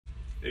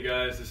Hey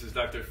guys, this is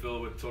Dr. Phil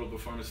with Total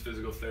Performance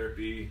Physical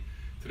Therapy.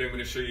 Today I'm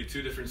going to show you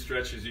two different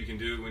stretches you can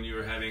do when you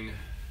are having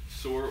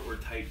sore or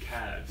tight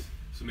calves.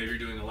 So maybe you're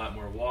doing a lot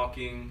more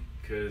walking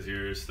because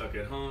you're stuck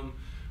at home,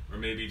 or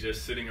maybe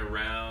just sitting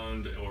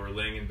around or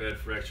laying in bed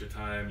for extra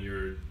time,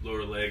 your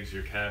lower legs,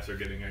 your calves are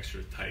getting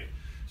extra tight.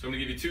 So I'm going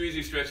to give you two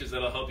easy stretches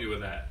that'll help you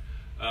with that.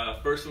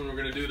 First one we're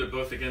going to do, they're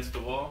both against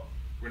the wall.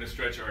 We're going to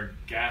stretch our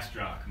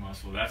gastroc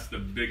muscle. That's the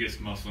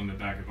biggest muscle in the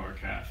back of our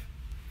calf.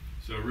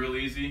 So real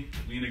easy,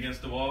 lean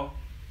against the wall.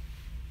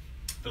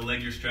 The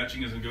leg you're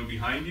stretching is going to go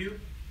behind you.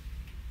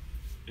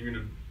 You're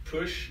going to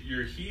push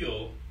your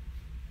heel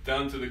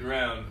down to the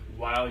ground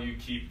while you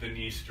keep the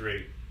knee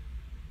straight.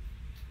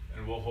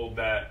 And we'll hold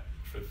that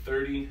for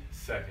 30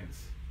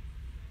 seconds.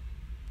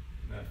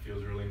 And that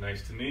feels really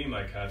nice to me.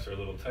 My calves are a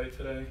little tight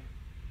today.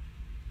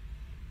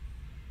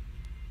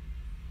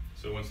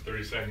 So once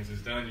 30 seconds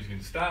is done, you can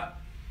stop.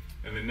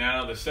 And then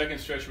now the second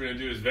stretch we're going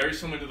to do is very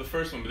similar to the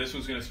first one, but this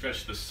one's going to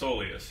stretch the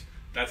soleus.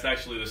 That's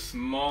actually the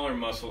smaller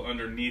muscle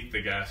underneath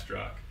the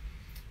gastroc.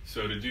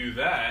 So to do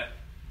that,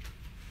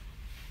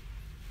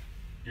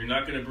 you're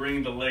not going to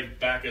bring the leg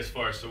back as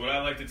far. So what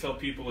I like to tell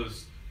people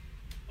is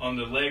on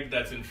the leg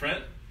that's in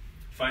front,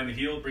 find the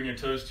heel, bring your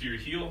toes to your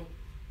heel,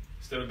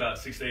 step about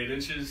 6 to 8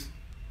 inches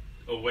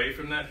away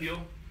from that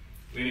heel,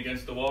 lean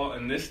against the wall,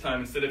 and this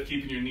time instead of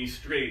keeping your knee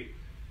straight,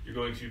 you're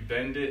going to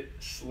bend it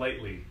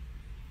slightly.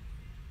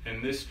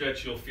 And this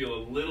stretch you'll feel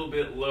a little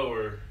bit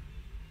lower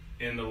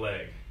in the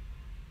leg.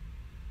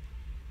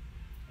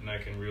 And I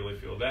can really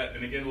feel that.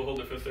 And again, we'll hold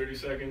it for 30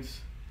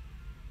 seconds.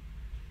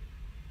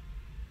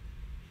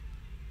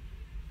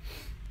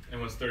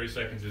 And once 30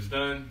 seconds is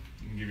done,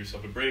 you can give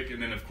yourself a break.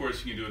 And then of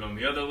course you can do it on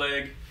the other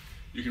leg.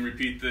 You can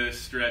repeat this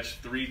stretch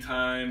 3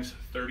 times,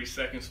 30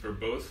 seconds for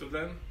both of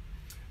them.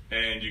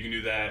 And you can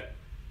do that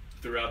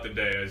throughout the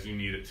day as you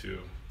need it to.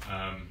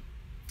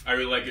 I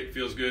really like it. It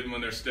feels good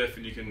when they're stiff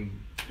and you can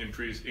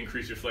increase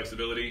your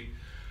flexibility.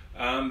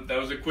 That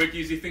was a quick,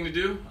 easy thing to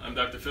do. I'm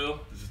Dr. Phil.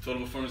 This is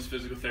Total Performance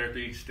Physical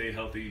Therapy. Stay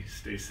healthy,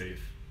 stay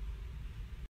safe.